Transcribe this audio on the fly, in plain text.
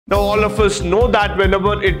Now, all of us know that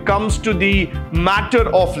whenever it comes to the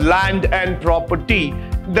matter of land and property,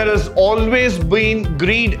 there has always been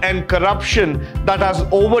greed and corruption that has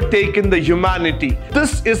overtaken the humanity.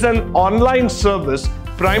 This is an online service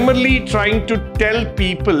primarily trying to tell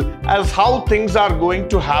people as how things are going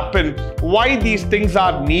to happen, why these things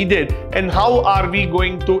are needed, and how are we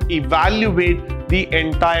going to evaluate the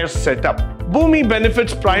entire setup. Bhoomi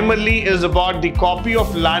Benefits primarily is about the copy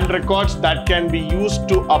of land records that can be used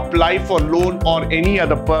to apply for loan or any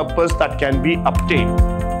other purpose that can be obtained.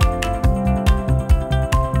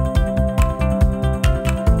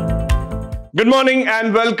 Good morning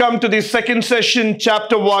and welcome to the second session,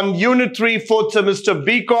 Chapter 1, Unit 3, 4th semester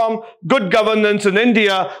BCom, Good Governance in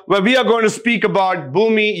India, where we are going to speak about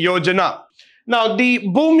Bhoomi Yojana. Now, the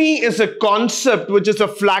Bhoomi is a concept which is a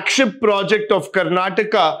flagship project of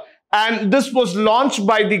Karnataka, and this was launched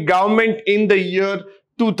by the government in the year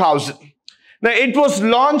 2000. Now, it was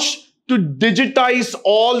launched to digitize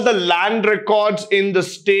all the land records in the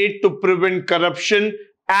state to prevent corruption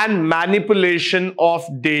and manipulation of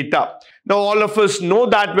data. Now, all of us know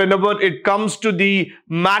that whenever it comes to the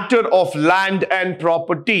matter of land and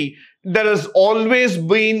property, there has always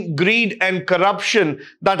been greed and corruption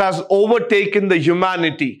that has overtaken the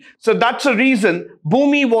humanity. So that's the reason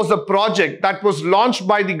Bhoomi was a project that was launched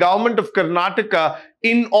by the government of Karnataka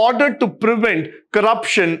in order to prevent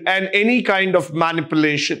corruption and any kind of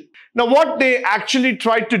manipulation. Now, what they actually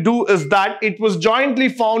tried to do is that it was jointly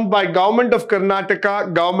found by Government of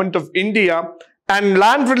Karnataka, Government of India, and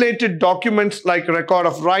land-related documents like record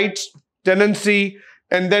of rights, tenancy,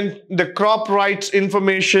 and then the crop rights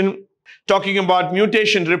information, talking about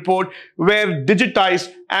mutation report, were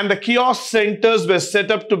digitized, and the kiosk centers were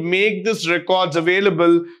set up to make these records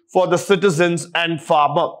available for the citizens and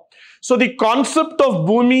farmer. So the concept of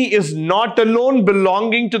Bhoomi is not alone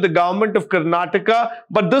belonging to the government of Karnataka,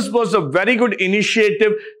 but this was a very good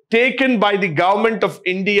initiative taken by the government of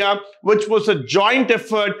India, which was a joint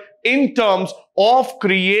effort in terms of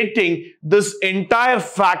creating this entire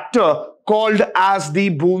factor called as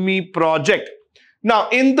the Bhoomi project. Now,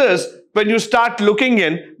 in this, when you start looking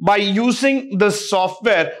in, by using this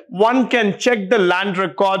software, one can check the land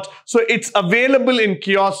records. So it's available in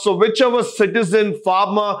kiosks. So whichever citizen,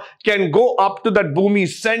 farmer can go up to that Bhoomi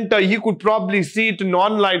center, he could probably see it in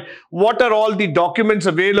online. What are all the documents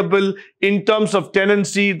available in terms of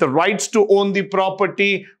tenancy, the rights to own the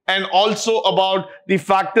property, and also about the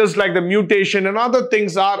factors like the mutation and other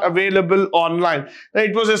things are available online. Now,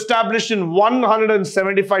 it was established in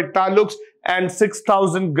 175 taluks and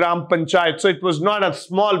 6,000 gram panchayat. So it was not a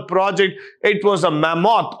small project. It was a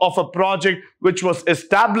mammoth of a project which was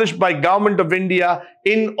established by Government of India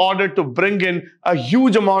in order to bring in a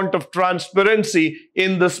huge amount of transparency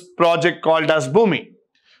in this project called as Bhoomi.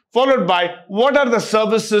 Followed by, what are the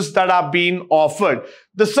services that are being offered?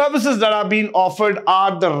 The services that are being offered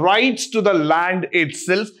are the rights to the land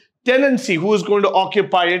itself, tenancy, who is going to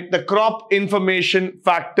occupy it, the crop information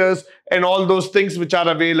factors and all those things which are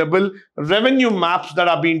available, revenue maps that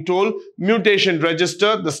are being told, mutation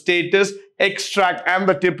register, the status, extract, and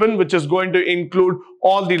the TIPN, which is going to include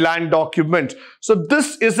all the land documents. So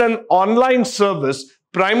this is an online service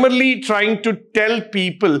primarily trying to tell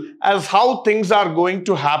people as how things are going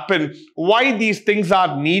to happen, why these things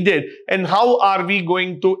are needed, and how are we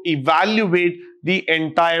going to evaluate the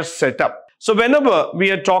entire setup. So whenever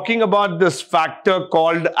we are talking about this factor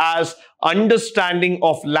called as understanding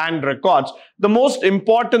of land records, the most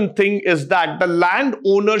important thing is that the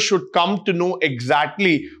landowner should come to know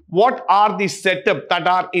exactly what are the setup that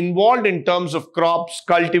are involved in terms of crops,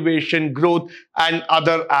 cultivation, growth, and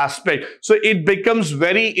other aspects. So it becomes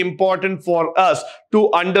very important for us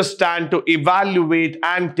to understand, to evaluate,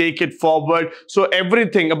 and take it forward. So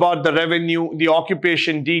everything about the revenue, the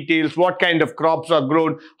occupation details, what kind of crops are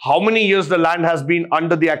grown, how many years the land has been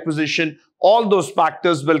under the acquisition, all those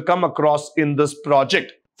factors will come across in this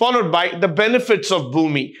project. Followed by the benefits of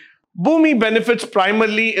Bhoomi. Bhoomi Benefits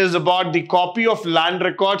primarily is about the copy of land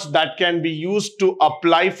records that can be used to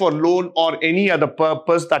apply for loan or any other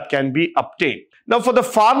purpose that can be obtained. Now, for the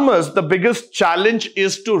farmers, the biggest challenge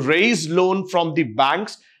is to raise loan from the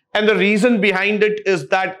banks. And the reason behind it is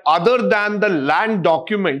that other than the land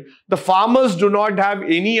document, the farmers do not have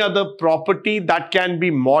any other property that can be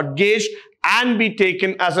mortgaged and be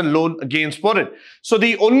taken as a loan against for it. So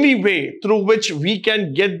the only way through which we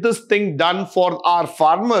can get this thing done for our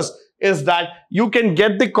farmers is that you can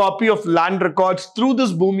get the copy of land records through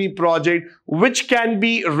this Bhoomi project, which can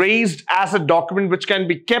be raised as a document, which can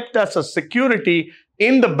be kept as a security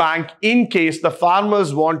in the bank in case the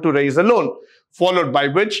farmers want to raise a loan. followed by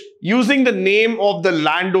which using the name of the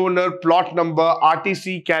landowner, plot number,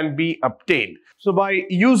 RTC can be obtained. So by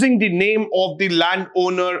using the name of the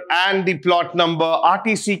landowner and the plot number,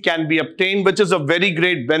 RTC can be obtained, which is a very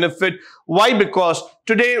great benefit. Why? Because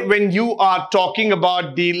today when you are talking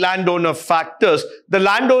about the landowner factors, the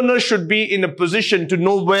landowner should be in a position to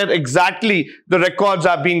know where exactly the records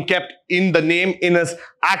are being kept in the name in its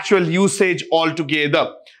actual usage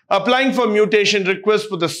altogether. Applying for mutation request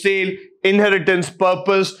for the sale, inheritance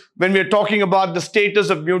purpose. When we are talking about the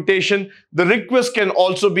status of mutation, the request can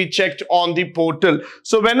also be checked on the portal.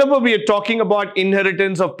 So whenever we are talking about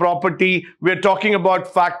inheritance of property, we are talking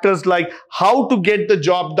about factors like how to get the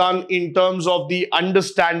job done in terms of the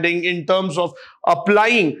understanding, in terms of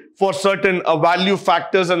applying for certain value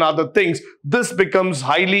factors and other things. This becomes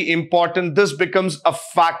highly important. This becomes a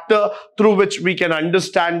factor through which we can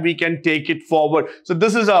understand, we can take it forward. So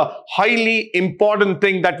this is a highly important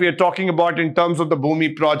thing that we are talking about in terms of the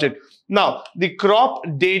Bhoomi project. Now, the crop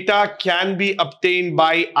data can be obtained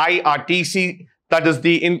by IRTC, that is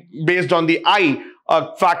based on the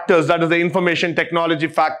factors, that is the information technology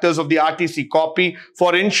factors of the RTC copy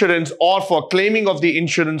for insurance or for claiming of the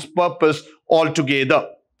insurance purpose altogether.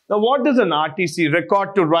 Now, what is an RTC?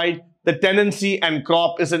 Record to right the tenancy and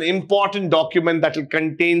crop is an important document that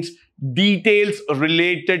contains details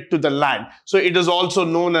related to the land. So it is also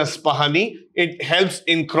known as Pahani. It helps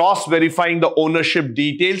in cross-verifying the ownership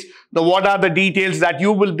details. Now, what are the details that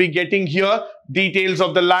you will be getting here? Details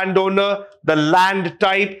of the landowner, the land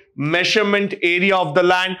type, measurement area of the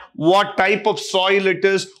land, what type of soil it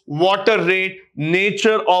is, water rate,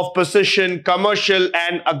 nature of possession, commercial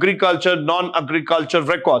and agriculture, non-agriculture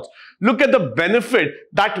records. Look at the benefit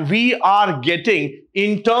that we are getting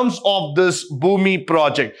in terms of this Bhoomi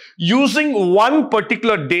project. Using one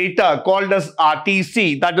particular data called as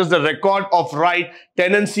RTC, that is the record of right,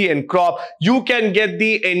 tenancy and crop, you can get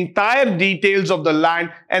the entire details of the land,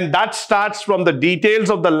 and that starts from the details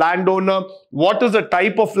of the landowner, what is the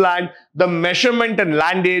type of land, the measurement and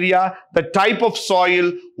land area, the type of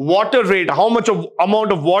soil, water rate, how much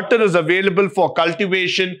amount of water is available for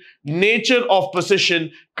cultivation, nature of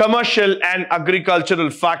possession, commercial and agricultural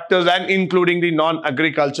factors, and including the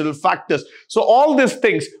non-agricultural factors. So all these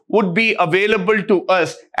things would be available to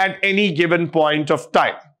us at any given point of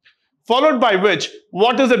time. Followed by which,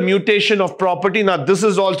 what is a mutation of property? Now, this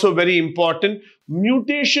is also very important.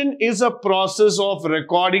 Mutation is a process of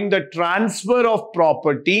recording the transfer of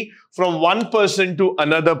property from one person to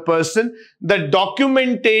another person. The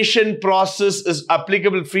documentation process is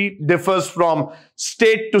applicable fee, differs from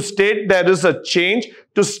state to state. There is a change.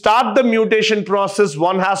 To start the mutation process,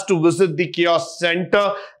 one has to visit the kiosk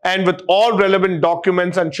center and with all relevant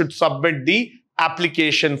documents and should submit the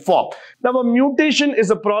application form. Now, a mutation is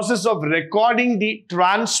a process of recording the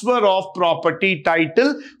transfer of property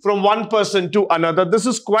title from one person to another. This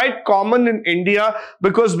is quite common in India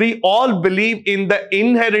because we all believe in the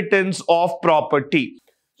inheritance of property.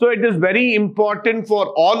 So it is very important for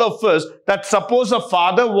all of us that suppose a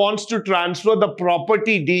father wants to transfer the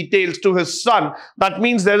property details to his son. That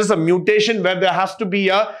means there is a mutation where there has to be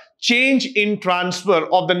a change in transfer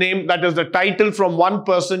of the name, that is the title, from one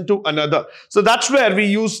person to another. So that's where we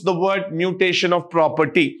use the word mutation of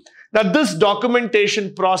property. Now, this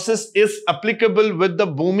documentation process is applicable with the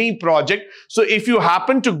Bhoomi project. So if you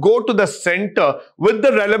happen to go to the center with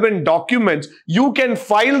the relevant documents, you can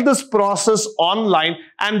file this process online,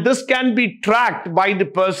 and this can be tracked by the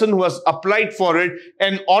person who has applied for it,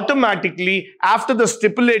 and automatically after the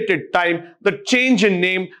stipulated time, the change in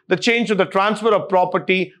name, the change of the transfer of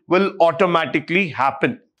property will automatically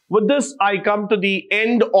happen. With this, I come to the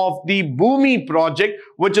end of the Bhoomi project,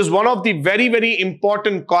 which is one of the very, very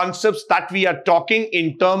important concepts that we are talking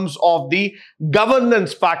in terms of the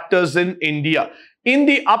governance factors in India. In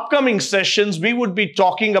the upcoming sessions, we would be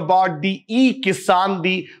talking about the e-Kisan,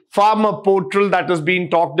 the farmer portal that has been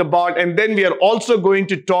talked about. And then we are also going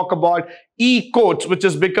to talk about e-courts, which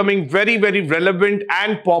is becoming very, very relevant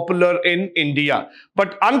and popular in India.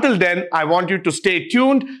 But until then, I want you to stay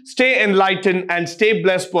tuned, stay enlightened, and stay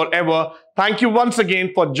blessed forever. Thank you once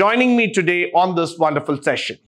again for joining me today on this wonderful session.